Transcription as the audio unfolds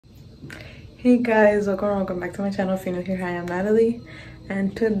Hey guys, welcome back to my channel. If you're new here, hi, I'm Natalie,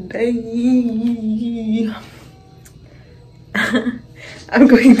 and today I'm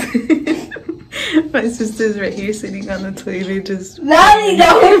going to my sister's right here sitting on the toilet just Natalie,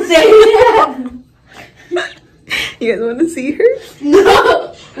 don't say that. You guys want to see her?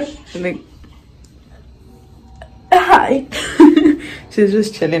 No. Like, Hi. she's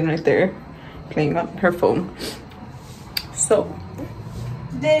just chilling right there playing on her phone. So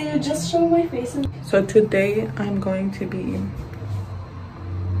Did you just show my face? So today I'm going to be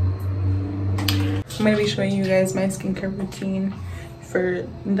showing you guys my skincare routine for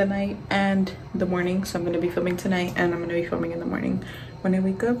the night and the morning. So I'm going to be filming tonight and I'm going to be filming in the morning when I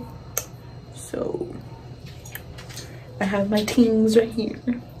wake up. So I have my things right here.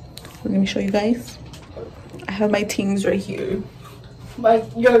 Let me show you guys. I have my things right here.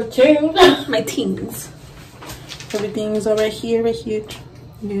 Your things? My things. Everything is all right here,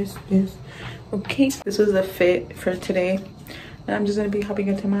 Yes. Okay, this was the fit for today. And I'm just gonna be hopping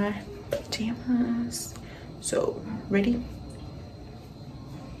into my pajamas. So, ready?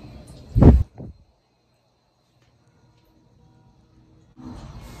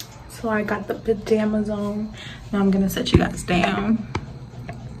 So I got the pajamas on. Now I'm gonna set you guys down.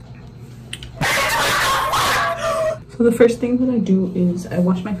 So the first thing that I do is I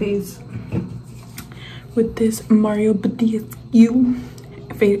wash my face with this Mario Badescu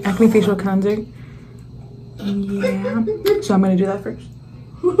acne facial cleanser. Yeah, so I'm gonna do that first.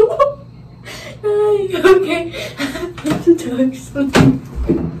 Okay, I have to tell you something.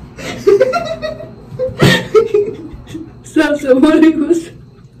 So what it was.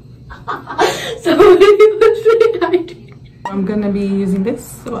 I'm gonna be using this,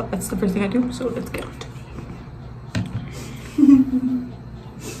 so that's the first thing I do. So let's get on to it.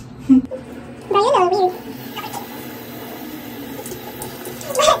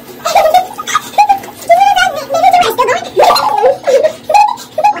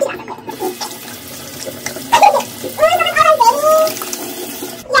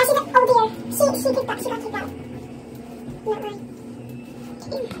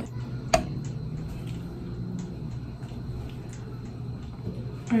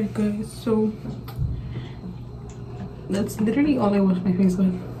 Alright guys, so that's literally all I wash my face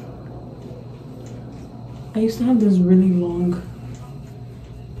with. I used to have this really long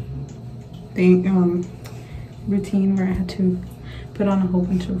thing routine where I had to put on a whole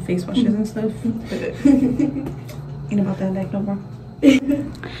bunch of face washes and stuff, but ain't about that life no more.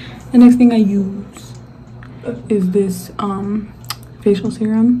 The next thing I use is this facial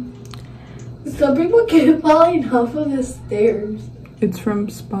serum. Some people can't find half of the stairs. It's from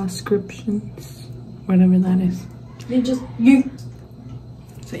Spascriptions, whatever that is.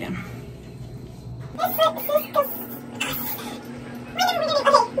 So yeah.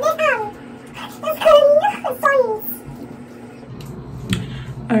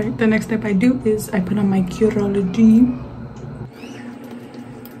 Alright, the next step I do is I put on my Curology.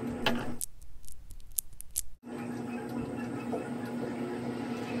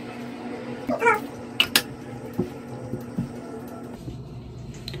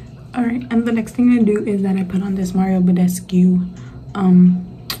 Alright, and the next thing I do is that I put on this Mario Badescu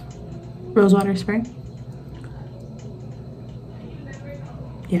rose water spray.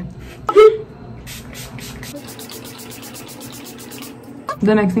 Yeah.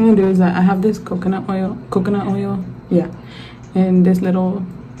 The next thing I do is that I have this coconut oil, yeah, in this little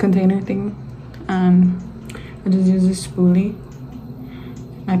container thing, and I just use this spoolie.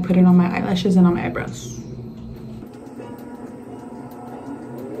 I put it on my eyelashes and on my eyebrows.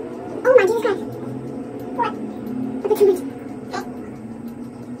 Oh my Jesus Christ. What? That's too much.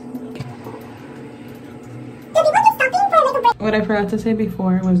 What I forgot to say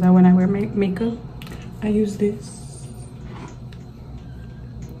before was that when I wear makeup, I use this.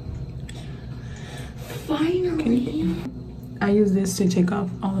 Finally. I use this to take off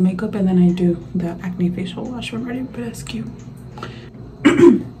all the makeup, and then I do the acne facial wash from Mario Badescu.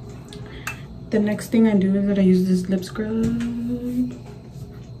 The next thing I do is that I use this lip scrub.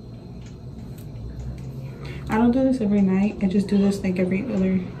 I don't do this every night. I just do this like every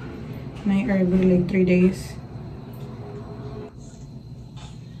other night or every like 3 days.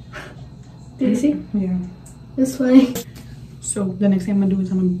 Did you see? Yeah. This way. So the next thing I'm gonna do is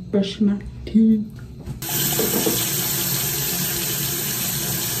I'm gonna brush my teeth.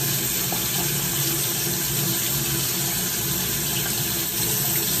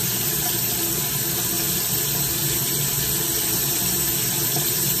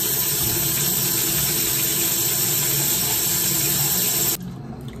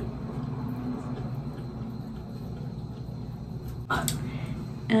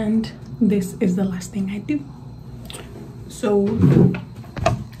 and this is the last thing I do. So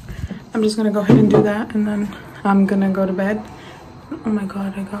I'm just gonna go ahead and do that, and then I'm gonna go to bed. Oh my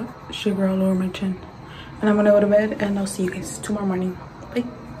god, I got sugar all over my chin. And I'm gonna go to bed, and I'll see you guys tomorrow morning. Bye.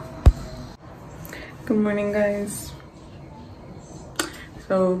 Good morning, guys.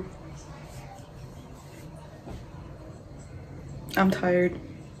 So I'm tired.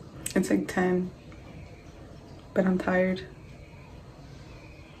 It's like 10, but I'm tired.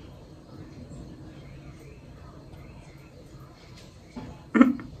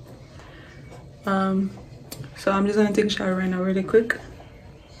 So I'm just gonna take a shower right now really quick,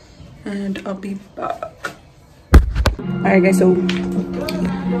 and I'll be back. All right, guys, so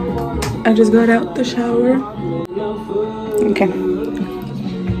I just got out the shower. Okay.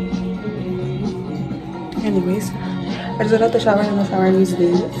 Anyways, I just got out the shower, and the shower I use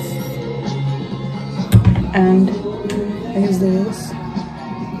this, and I use this,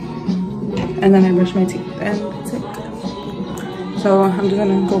 and then I brush my teeth, and that's it. So I'm just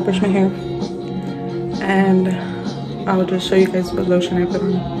gonna go brush my hair, and I'll just show you guys what lotion I put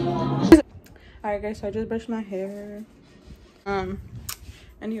on. Alright, guys, so I just brushed my hair.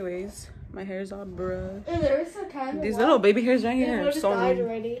 Anyways, my hair is all brushed. These little baby hairs right here are so annoying.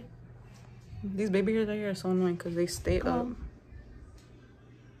 Already. These baby hairs right here are so annoying because they stay up.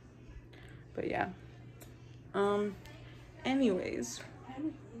 But yeah. Anyways,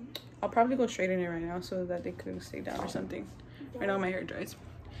 I'll probably go straighten it right now so that they could stay down or something. Right now my hair dries.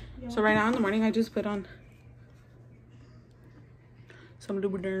 So right now in the morning I just put on some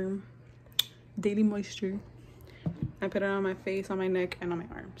Lubriderm Daily Moisture. I put it on my face, on my neck, and on my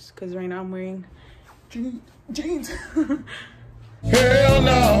arms, because right now I'm wearing jeans. Hell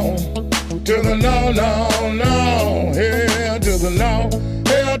no, to the no, no, no. Hell to the no,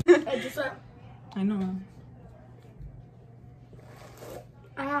 hell. I know.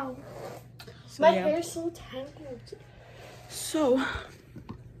 Ow. So, my yeah. hair's so tangled. So, let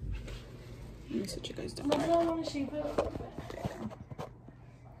me sit you guys down. Maybe I want to shape it.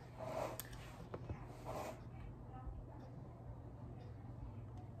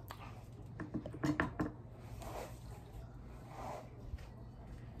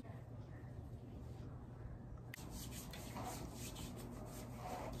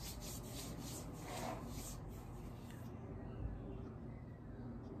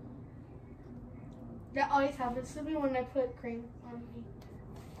 That always happens to me when I put cream on me.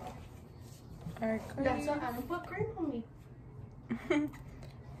 Alright, guys. That's why I don't put cream on me.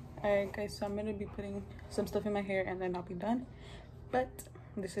 Alright, guys, so I'm gonna be putting some stuff in my hair and then I'll be done. But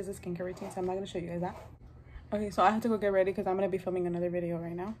this is a skincare routine, so I'm not gonna show you guys that. Okay, so I have to go get ready because I'm gonna be filming another video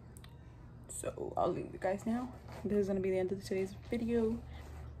right now. So I'll leave you guys now. This is gonna be the end of today's video.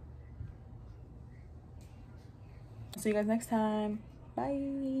 See you guys next time.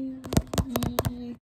 Bye.